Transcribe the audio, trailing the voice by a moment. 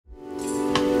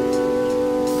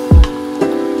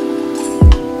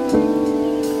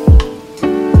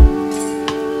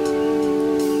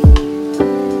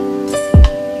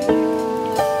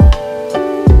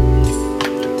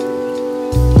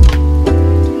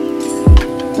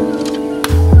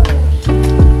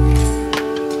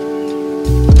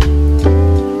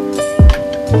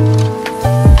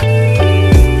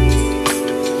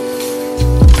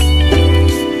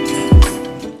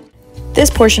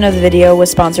portion of the video was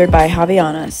sponsored by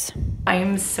Havaianas. I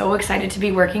am so excited to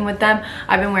be working with them.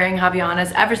 I've been wearing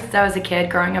Havaianas ever since I was a kid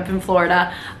growing up in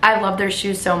Florida. I love their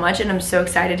shoes so much and I'm so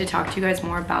excited to talk to you guys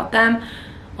more about them.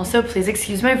 Also, please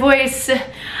excuse my voice. I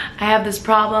have this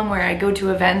problem where I go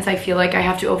to events, I feel like I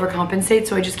have to overcompensate,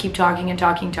 so I just keep talking and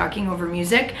talking over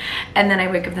music, and then I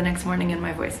wake up the next morning and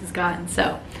my voice is gone.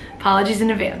 So, apologies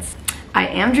in advance. I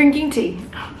am drinking tea.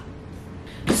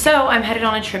 So, I'm headed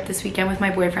on a trip this weekend with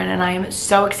my boyfriend and I am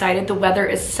so excited. The weather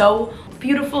is so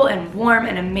beautiful and warm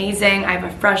and amazing. I have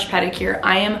a fresh pedicure.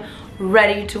 I am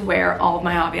ready to wear all of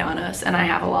my Havaianas, and I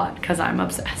have a lot because I'm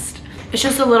obsessed. It's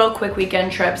just a little quick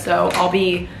weekend trip, so I'll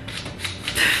be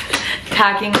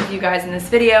packing with you guys in this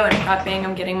video and prepping.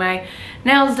 I'm getting my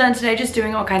nails done today, just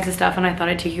doing all kinds of stuff, and I thought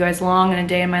I'd take you guys along on a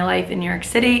day in my life in New York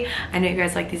City. I know you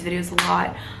guys like these videos a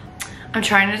lot. I'm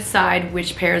trying to decide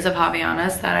which pairs of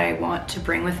Havaianas that I want to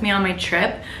bring with me on my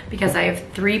trip because I have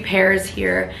 3 pairs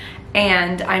here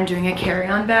and I'm doing a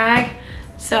carry-on bag.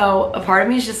 So a part of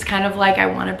me is just kind of like, I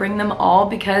want to bring them all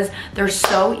because they're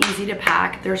so easy to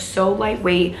pack. They're so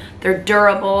lightweight. They're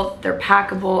durable. They're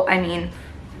packable. I mean,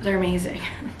 they're amazing.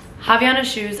 Havaiana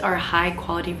shoes are high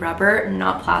quality rubber,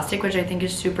 not plastic, which I think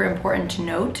is super important to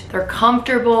note. They're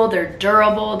comfortable, they're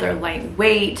durable, they're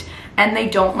lightweight, and they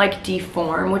don't like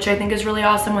deform, which I think is really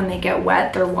awesome. When they get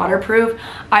wet, they're waterproof.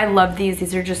 I love these.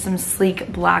 These are just some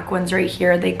sleek black ones right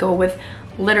here. They go with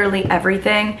literally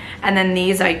everything. And then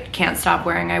these I can't stop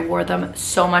wearing. I wore them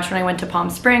so much when I went to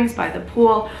Palm Springs, by the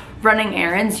pool, running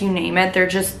errands, you name it. They're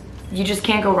just, you just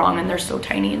can't go wrong, and they're so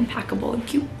tiny and packable and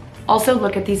cute. Also,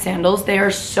 look at these sandals. They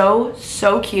are so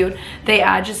cute. They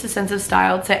add just a sense of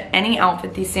style to any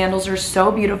outfit. These sandals are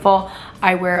so beautiful.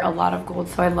 I wear a lot of gold,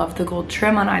 so I love the gold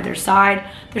trim on either side.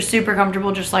 They're super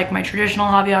comfortable, just like my traditional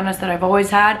Havaianas that I've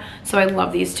always had, so I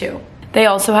love these too. They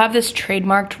also have this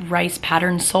trademarked rice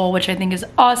pattern sole, which I think is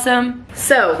awesome.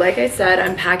 So, like I said,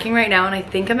 I'm packing right now, and I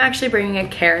think I'm actually bringing a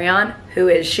carry-on. Who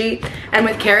is she? And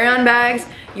with carry-on bags,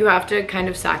 you have to kind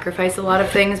of sacrifice a lot of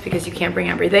things because you can't bring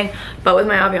everything. But with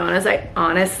my Havaianas, I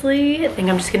honestly think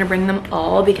I'm just gonna bring them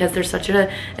all because they're such an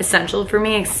essential for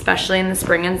me, especially in the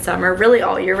spring and summer, really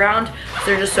all year round.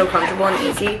 They're just so comfortable and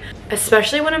easy.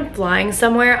 Especially when I'm flying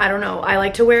somewhere, I don't know, I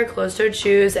like to wear closed-toed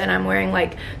shoes and I'm wearing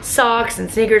like socks and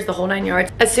sneakers, the whole 9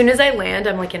 yards. As soon as I land,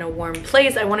 I'm like in a warm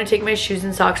place. I wanna take my shoes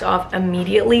and socks off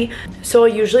immediately. So I'll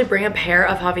usually bring a pair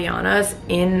of Havaianas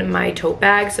in my tote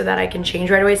bag so that I can change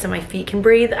right away so my feet can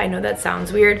breathe. I know that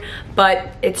sounds weird,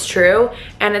 but it's true.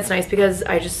 And it's nice because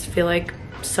I just feel like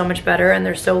so much better, and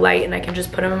they're so light, and I can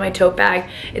just put them in my tote bag.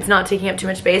 It's not taking up too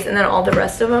much space, and then all the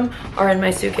rest of them are in my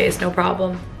suitcase, no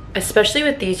problem. Especially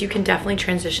with these, you can definitely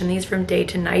transition these from day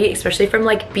to night, especially from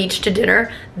like beach to dinner.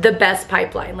 The best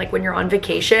pipeline, like when you're on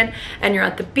vacation and you're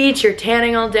at the beach, you're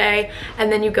tanning all day,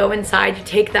 and then you go inside, you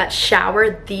take that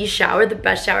shower, the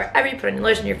best shower ever, you put on your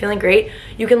lotion, you're feeling great.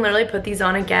 You can literally put these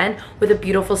on again with a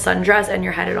beautiful sundress and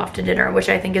you're headed off to dinner, which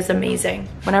I think is amazing.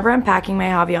 Whenever I'm packing my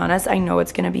Havaianas, I know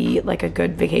it's gonna be like a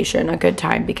good vacation, a good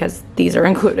time, because these are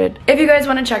included. If you guys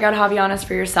wanna check out Havaianas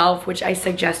for yourself, which I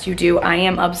suggest you do, I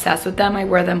am obsessed with them. I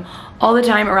wear them all the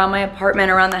time around my apartment,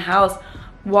 around the house,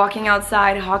 walking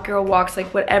outside, hot girl walks,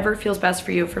 like whatever feels best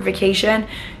for you for vacation,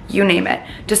 you name it.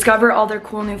 Discover all their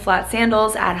cool new flat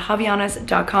sandals at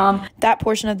Havaianas.com. That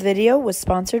portion of the video was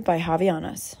sponsored by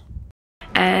Havaianas.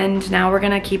 And now we're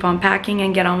gonna keep on packing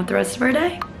and get on with the rest of our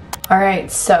day. All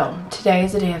right, so today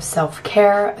is a day of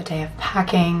self-care, a day of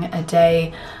packing, a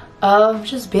day of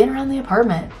just being around the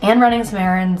apartment and running some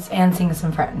errands and seeing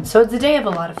some friends. So it's a day of a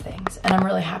lot of things, and I'm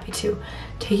really happy to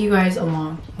take you guys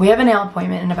along. We have a nail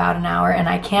appointment in about an hour, and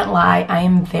I can't lie, I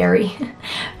am very,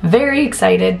 very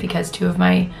excited because 2 of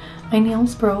my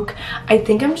nails broke. I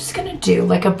think I'm just gonna do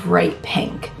like a bright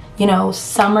pink, you know,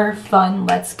 summer fun,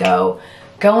 let's go,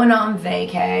 going on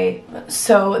vacay.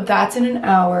 So that's in an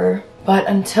hour, but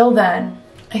until then,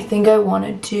 I think I want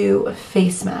to do a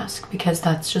face mask because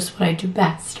that's just what I do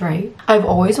best, right? I've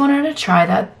always wanted to try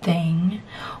that thing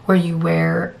where you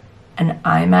wear an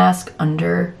eye mask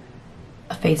under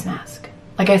a face mask.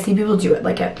 Like I see people do it,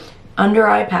 like under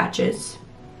eye patches,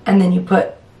 and then you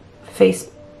put face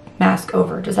mask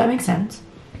over. Does that make sense?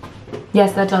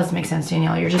 Yes, that does make sense,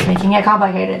 Danielle. You're just making it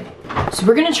complicated. So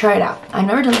we're gonna try it out. I've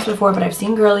never done this before, but I've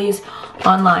seen girlies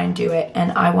online do it,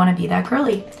 and I want to be that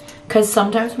girly. Because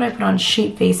sometimes when I put on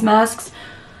sheet face masks,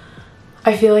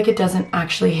 I feel like it doesn't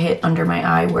actually hit under my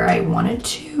eye where I want it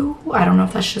to. I don't know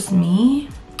if that's just me.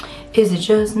 Is it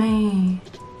just me?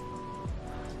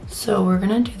 So we're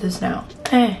gonna do this now.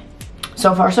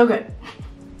 So far so good.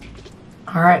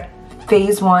 All right,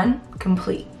 phase 1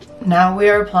 complete. Now we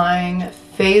are applying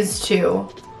phase 2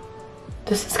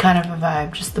 This is kind of a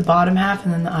vibe, just the bottom half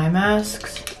and then the eye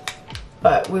masks.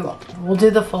 But we won't. We'll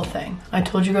do the full thing. I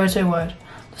told you guys I would.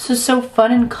 This is so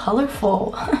fun and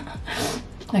colorful.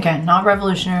 Again, not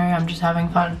revolutionary, I'm just having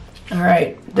fun. All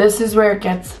right, this is where it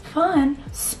gets fun.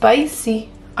 Spicy.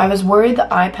 I was worried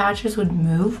the eye patches would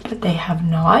move, but they have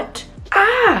not.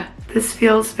 Ah, this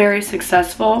feels very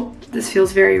successful. This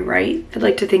feels very right. I'd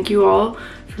like to thank you all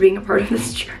for being a part of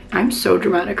this journey. I'm so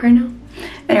dramatic right now.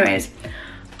 Anyways,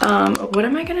 what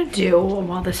am I gonna do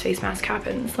while this face mask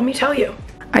happens? Let me tell you.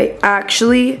 I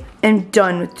actually am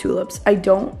done with tulips. I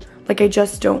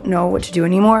just don't know what to do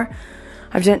anymore.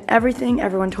 I've done everything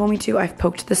everyone told me to. I've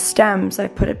poked the stems, I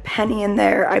put a penny in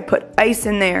there, I put ice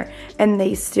in there, and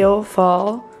they still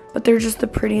fall, but they're just the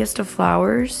prettiest of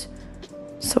flowers.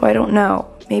 So I don't know.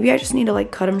 Maybe I just need to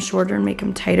like cut them shorter and make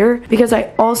them tighter, because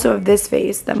I also have this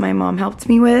vase that my mom helped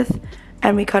me with,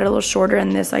 and we cut it a little shorter,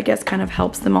 and this I guess kind of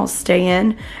helps them all stay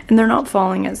in, and they're not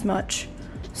falling as much.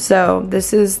 So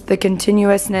this is the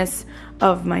continuousness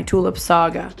of my tulip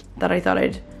saga that I thought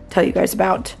I'd tell you guys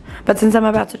about. But since I'm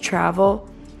about to travel,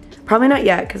 probably not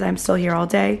yet because I'm still here all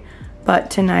day,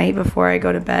 but tonight before I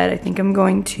go to bed, I think I'm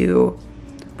going to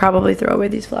probably throw away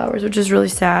these flowers, which is really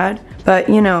sad. But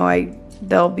you know,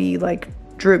 they'll be like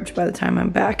drooped by the time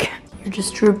I'm back. You're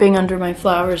just drooping under my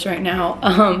flowers right now.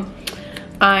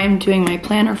 I'm doing my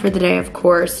planner for the day, of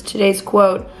course. Today's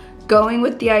quote, going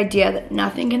with the idea that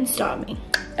nothing can stop me.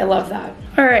 I love that.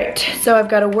 All right, so I've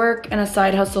got a work and a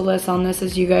side hustle list on this.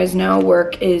 As you guys know,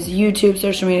 work is YouTube,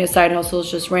 social media, side hustle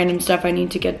is just random stuff I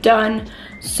need to get done.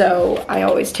 So I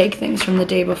always take things from the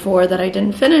day before that I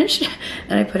didn't finish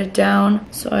and I put it down.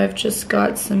 So I've just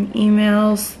got some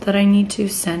emails that I need to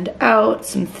send out,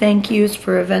 some thank yous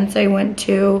for events I went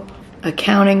to,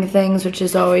 accounting things, which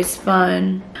is always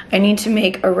fun. I need to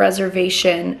make a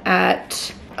reservation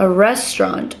at a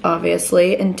restaurant,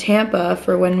 obviously, in Tampa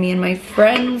for when me and my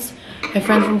friends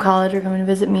from college are coming to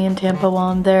visit me in Tampa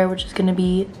while I'm there, which is gonna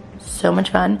be so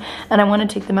much fun. And I wanna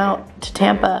take them out to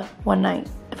Tampa one night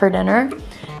for dinner,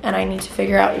 and I need to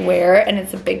figure out where, and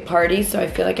it's a big party, so I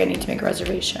feel like I need to make a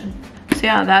reservation. So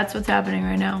yeah, that's what's happening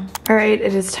right now. All right,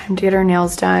 it is time to get our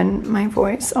nails done. My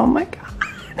voice, oh my God.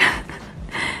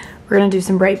 We're gonna do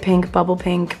some bright pink, bubble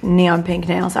pink, neon pink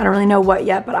nails. I don't really know what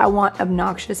yet, but I want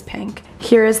obnoxious pink.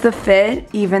 Here is the fit,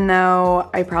 even though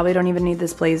I probably don't even need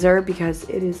this blazer because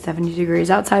it is 70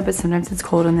 degrees outside, but sometimes it's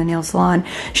cold in the nail salon.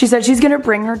 She said she's gonna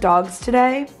bring her dogs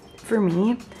today for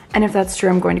me, and if that's true,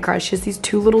 I'm going to cry. She has these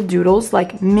two little doodles,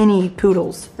 like mini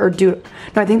poodles, or doodle.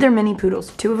 No, I think they're mini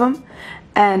poodles, two of them.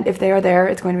 And if they are there,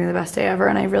 it's going to be the best day ever,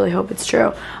 and I really hope it's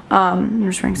true. I'm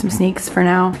just wearing some sneaks for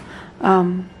now.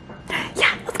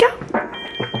 Yeah, let's go.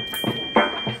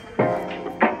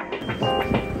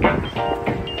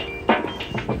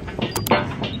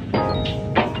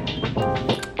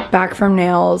 Back from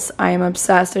nails, I am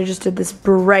obsessed. I just did this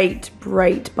bright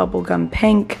bubblegum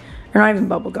pink, or not even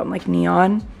bubblegum, like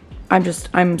neon. I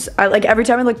like every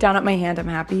time I look down at my hand, I'm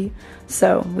happy.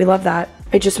 So we love that.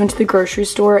 I just went to the grocery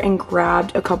store and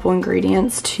grabbed a couple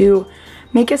ingredients to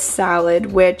make a salad,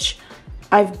 which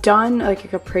I've done like a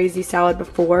caprese salad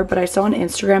before, but I saw on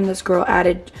Instagram this girl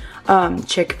added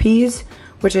chickpeas,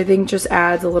 which I think just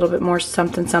adds a little bit more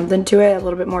something to it, a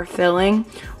little bit more filling,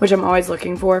 which I'm always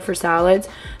looking for salads.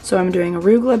 So I'm doing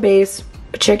arugula base,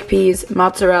 chickpeas,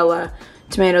 mozzarella,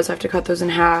 tomatoes, I have to cut those in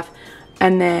half,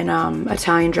 and then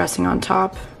Italian dressing on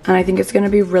top. And I think it's gonna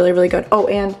be really good. Oh,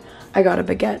 and I got a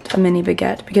baguette, a mini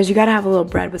baguette, because you gotta have a little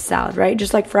bread with salad, right?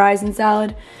 Just like fries and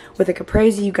salad, with a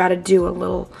caprese, you gotta do a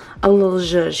little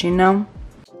zhuzh, you know?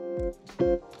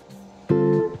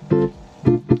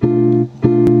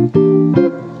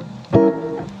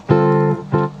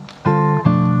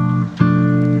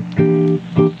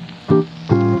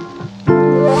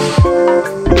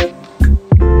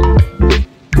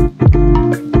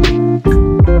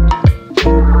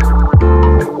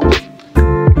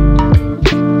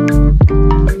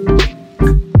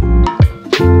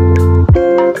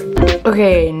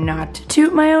 Okay, not to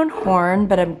toot my own horn,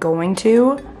 but I'm going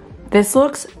to. This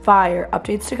looks fire.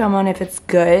 Updates to come on if it's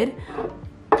good.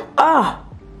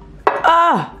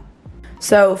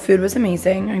 So food was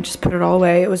amazing. I just put it all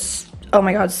away. It was, oh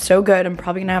my God, so good. I'm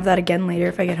probably gonna have that again later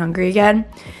if I get hungry again.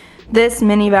 This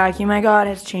mini vacuum I got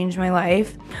has changed my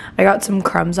life. I got some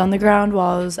crumbs on the ground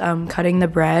while I was cutting the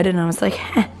bread, and I was like,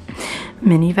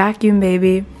 mini vacuum,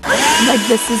 baby. Like,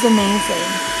 this is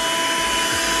amazing.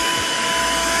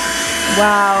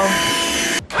 Wow.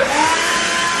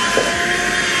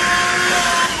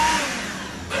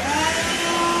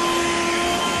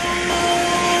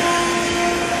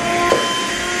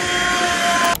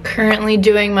 Currently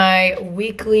doing my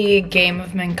weekly game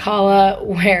of Mancala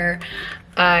where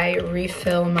I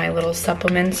refill my little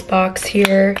supplements box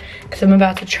here because I'm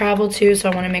about to travel too,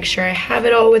 so I want to make sure I have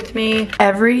it all with me.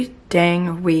 Every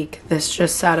dang week, this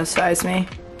just satisfies me.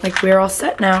 Like, we're all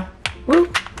set now.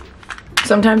 Woo!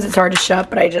 Sometimes it's hard to shut,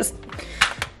 but I just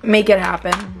make it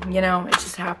happen. You know, it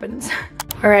just happens.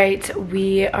 All right,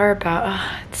 we are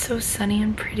about, it's so sunny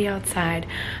and pretty outside.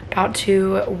 About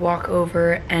to walk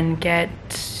over and get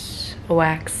a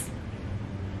wax.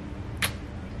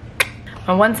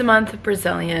 A once a month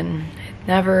Brazilian. It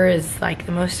never is like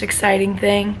the most exciting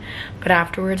thing, but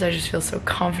afterwards I just feel so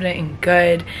confident and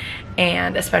good.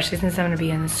 And especially since I'm gonna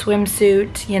be in a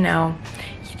swimsuit, you know,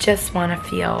 you just wanna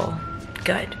feel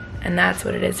good. And that's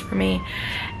what it is for me.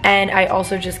 And I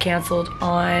also just canceled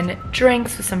on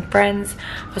drinks with some friends.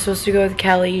 I was supposed to go with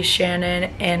Kelly,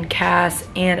 Shannon, and Cass,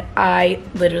 and I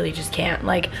literally just can't.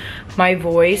 Like, my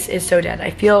voice is so dead. I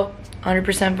feel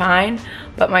 100% fine,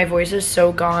 but my voice is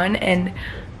so gone, and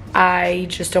I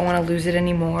just don't want to lose it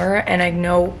anymore. And I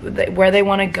know that where they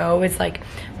want to go is like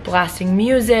blasting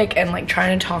music and like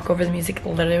trying to talk over the music,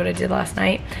 literally what I did last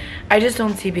night. I just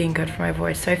don't see being good for my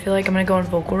voice, so I feel like I'm gonna go on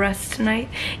vocal rest tonight,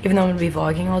 even though I'm gonna be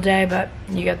vlogging all day, but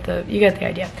you get the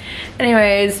idea.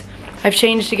 Anyways, I've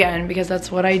changed again because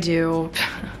that's what I do.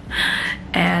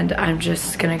 And I'm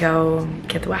just gonna go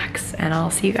get the wax, and I'll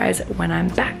see you guys when I'm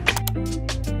back.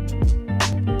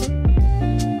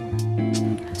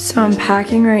 So I'm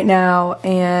packing right now,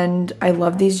 and I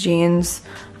love these jeans.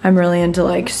 I'm really into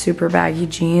like super baggy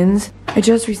jeans. I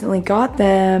just recently got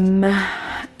them,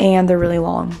 and they're really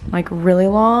long, like really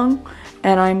long.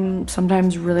 And I'm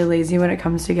sometimes really lazy when it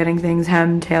comes to getting things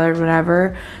hemmed, tailored,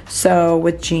 whatever. So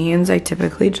with jeans, I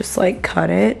typically just like cut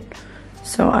it.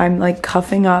 So I'm like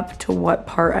cuffing up to what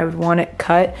part I would want it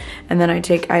cut. And then I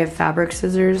have fabric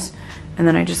scissors, and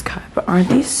then I just cut. But aren't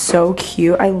these so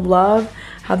cute? I love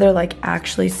how they're like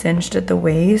actually cinched at the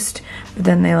waist, but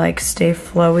then they like stay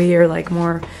flowy or like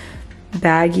more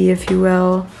baggy, if you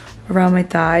will, around my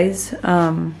thighs.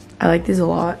 I like these a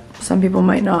lot. Some people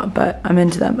might not, but I'm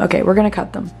into them. Okay, we're gonna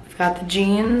cut them. I've got the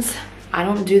jeans. I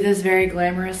don't do this very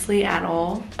glamorously at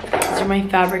all. These are my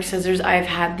fabric scissors. I've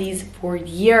had these for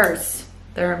years.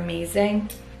 They're amazing.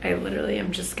 I literally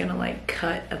am just gonna like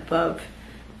cut above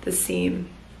the seam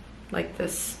like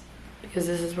this, because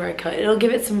this is where I cut. It'll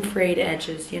give it some frayed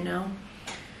edges, you know?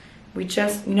 You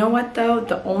know what though?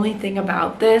 The only thing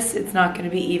about this, it's not gonna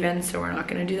be even, so we're not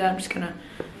gonna do that. I'm just gonna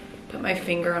put my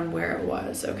finger on where it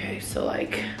was. Okay, so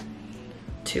like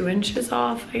 2 inches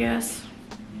off, I guess.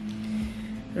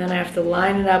 And then I have to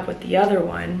line it up with the other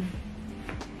one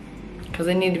because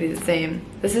they need to be the same.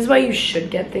 This is why you should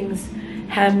get things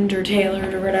hemmed or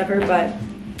tailored or whatever, but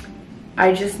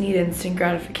I just need instant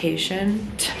gratification.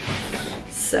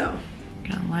 So I'm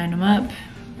gonna line them up.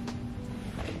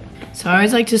 So I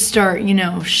always like to start, you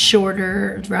know,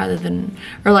 shorter rather than,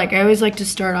 or like I always like to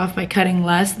start off by cutting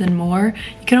less than more.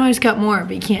 You can always cut more,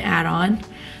 but you can't add on.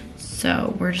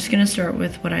 So we're just gonna start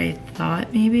with what I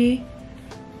thought maybe.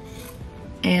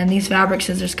 And these fabric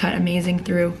scissors cut amazing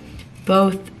through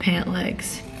both pant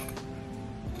legs,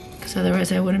 because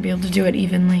otherwise I wouldn't be able to do it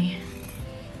evenly.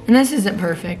 And this isn't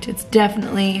perfect. It's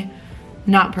definitely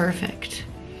not perfect.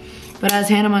 But as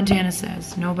Hannah Montana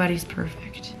says, nobody's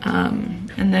perfect.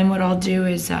 And then what I'll do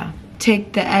is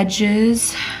take the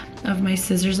edges of my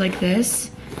scissors like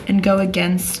this and go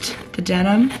against the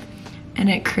denim, and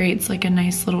it creates like a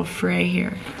nice little fray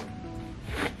here.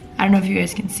 I don't know if you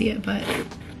guys can see it, but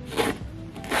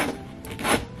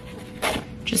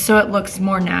just so it looks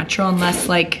more natural and less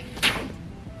like,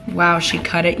 wow, she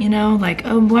cut it, you know? Like,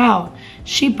 oh wow,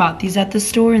 she bought these at the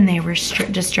store and they were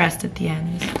distressed at the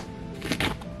ends.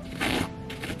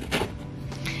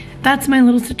 That's my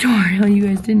little tutorial you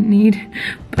guys didn't need,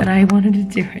 but I wanted to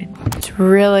do it. It's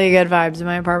really good vibes in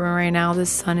my apartment right now. The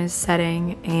sun is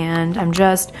setting and I'm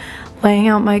just laying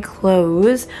out my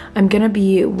clothes. I'm gonna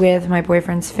be with my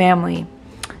boyfriend's family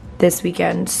this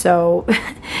weekend, so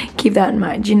keep that in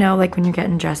mind. You know, like when you're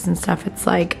getting dressed and stuff, it's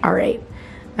like, all right,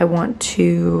 I want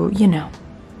to, you know,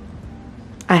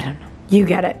 I don't know, you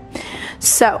get it.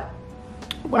 So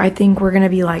I think we're gonna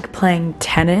be like playing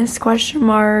tennis, question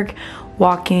mark,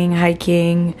 walking,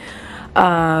 hiking,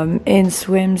 in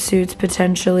swimsuits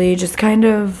potentially, just kind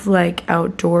of like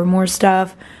outdoor more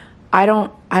stuff. I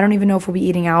don't even know if we'll be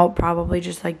eating out, probably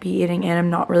just like be eating in,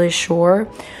 I'm not really sure.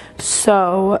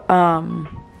 So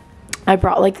I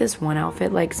brought like this one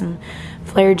outfit, like some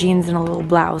flare jeans and a little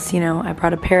blouse, you know. I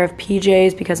brought a pair of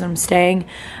PJs because I'm staying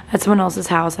at someone else's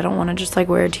house. I don't want to just like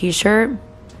wear a t-shirt.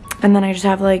 And then I just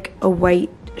have like a white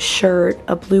shirt,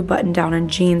 a blue button down, and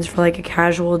jeans for like a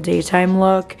casual daytime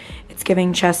look. It's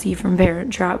giving Chessie from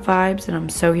Parent Trap vibes, and I'm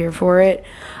so here for it.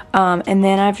 And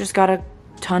then I've just got a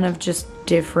ton of just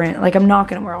different, like, I'm not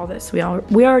gonna wear all this, we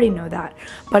already know that,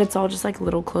 but it's all just like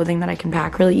little clothing that I can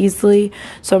pack really easily.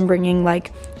 So I'm bringing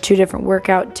like 2 different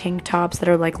workout tank tops that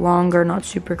are like longer, not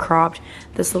super cropped,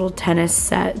 this little tennis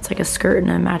set, it's like a skirt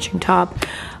and a matching top,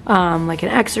 like an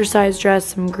exercise dress,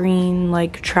 some green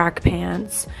like track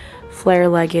pants, flare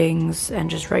leggings, and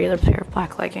just regular pair of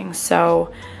black leggings.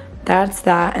 So that's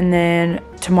that. And then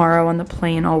tomorrow on the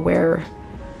plane I'll wear,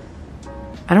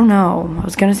 I don't know, I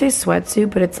was gonna say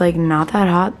sweatsuit, but it's like not that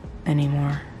hot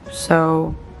anymore.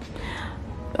 So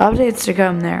updates to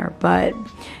come there, but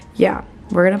yeah,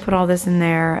 we're gonna put all this in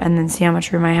there and then see how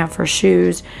much room I have for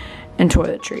shoes and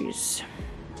toiletries.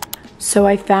 So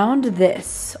I found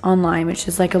this online, which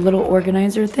is like a little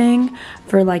organizer thing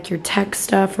for like your tech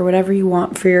stuff or whatever you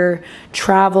want for your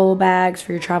travel bags,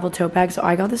 for your travel tote bags. So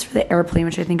I got this for the airplane,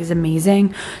 which I think is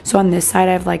amazing. So on this side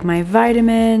I have like my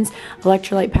vitamins,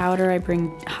 electrolyte powder, I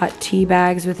bring hot tea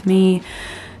bags with me,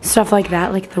 stuff like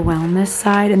that, like the wellness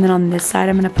side. And then on this side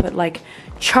I'm gonna put like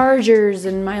chargers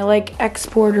and my like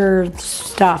exporter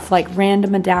stuff, like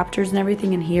random adapters and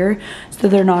everything in here, so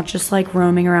they're not just like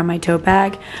roaming around my tote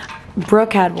bag.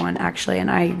 Brooke had one actually, and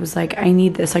I was like, I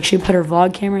need this. Like, she put her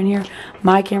vlog camera in here.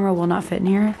 My camera will not fit in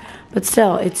here, but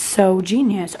still, it's so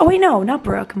genius. Oh wait, no, not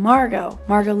Brooke, Margot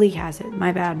Lee has it,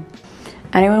 my bad.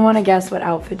 Anyone want to guess what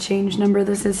outfit change number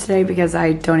this is today? Because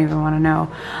I don't even want to know.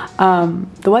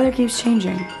 The weather keeps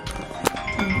changing.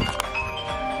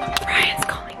 Ryan's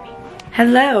calling me.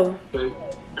 Hello. Hey,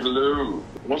 hello.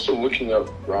 I'm also looking up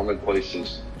ramen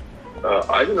places.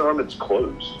 I didn't know ramen's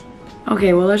closed.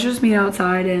 Okay, well, let's just meet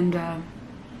outside and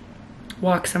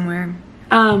walk somewhere.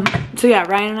 So yeah,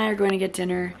 Ryan and I are going to get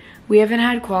dinner. We haven't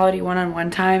had quality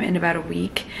one-on-one time in about a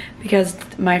week because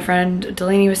my friend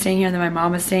Delaney was staying here and then my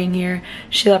mom was staying here.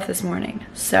 She left this morning,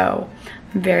 so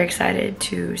I'm very excited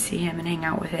to see him and hang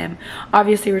out with him.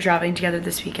 Obviously, we're traveling together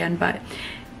this weekend, but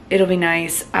it'll be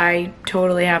nice. I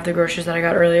totally have the groceries that I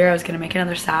got earlier. I was gonna make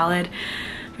another salad,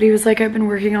 but he was like, I've been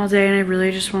working all day and I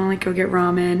really just want to like go get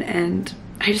ramen, and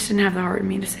I just didn't have the heart in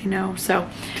me to say no. So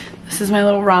this is my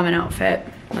little ramen outfit.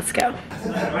 Let's go.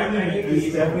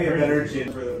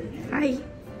 Hi.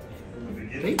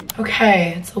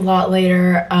 Okay, it's a lot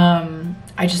later.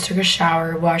 I just took a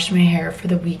shower, washed my hair for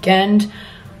the weekend.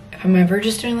 If I'm ever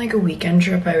just doing like a weekend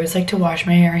trip, I always like to wash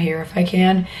my hair here if I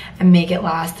can and make it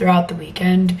last throughout the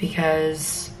weekend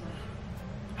because,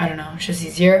 I don't know, it's just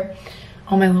easier.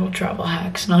 All my little travel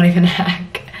hacks, not even a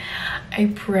hack. I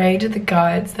pray to the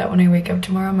gods that when I wake up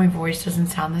tomorrow, my voice doesn't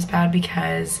sound this bad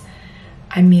because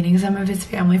I'm meeting some of his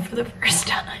family for the first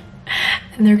time.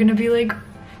 And they're gonna be like,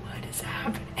 what is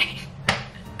happening?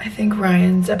 I think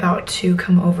Ryan's about to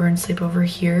come over and sleep over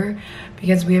here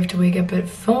because we have to wake up at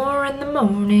 4 in the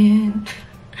morning.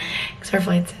 Because our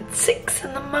flight's at 6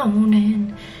 in the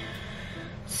morning.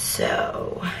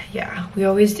 So yeah, we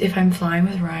always, if I'm flying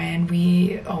with Ryan,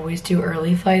 we always do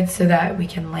early flights so that we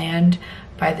can land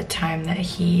by the time that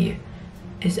he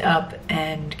is up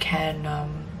and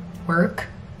can work,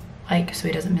 like, so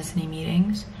he doesn't miss any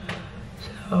meetings.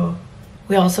 So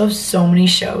we also have so many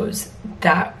shows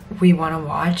that we want to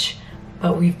watch,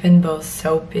 but we've been both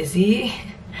so busy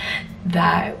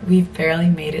that we've barely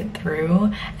made it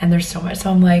through, and there's so much. So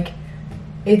I'm like,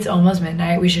 it's almost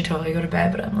midnight, we should totally go to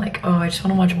bed, but I'm like, oh, I just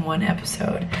want to watch one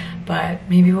episode. But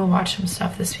maybe we'll watch some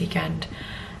stuff this weekend,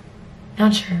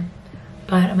 not sure.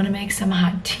 But I'm gonna make some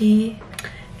hot tea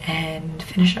and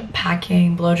finish up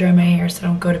packing, blow dry my hair so I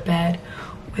don't go to bed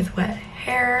with wet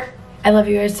hair. I love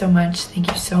you guys so much. Thank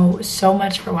you so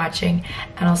much for watching,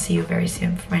 and I'll see you very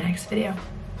soon for my next video.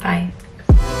 Bye.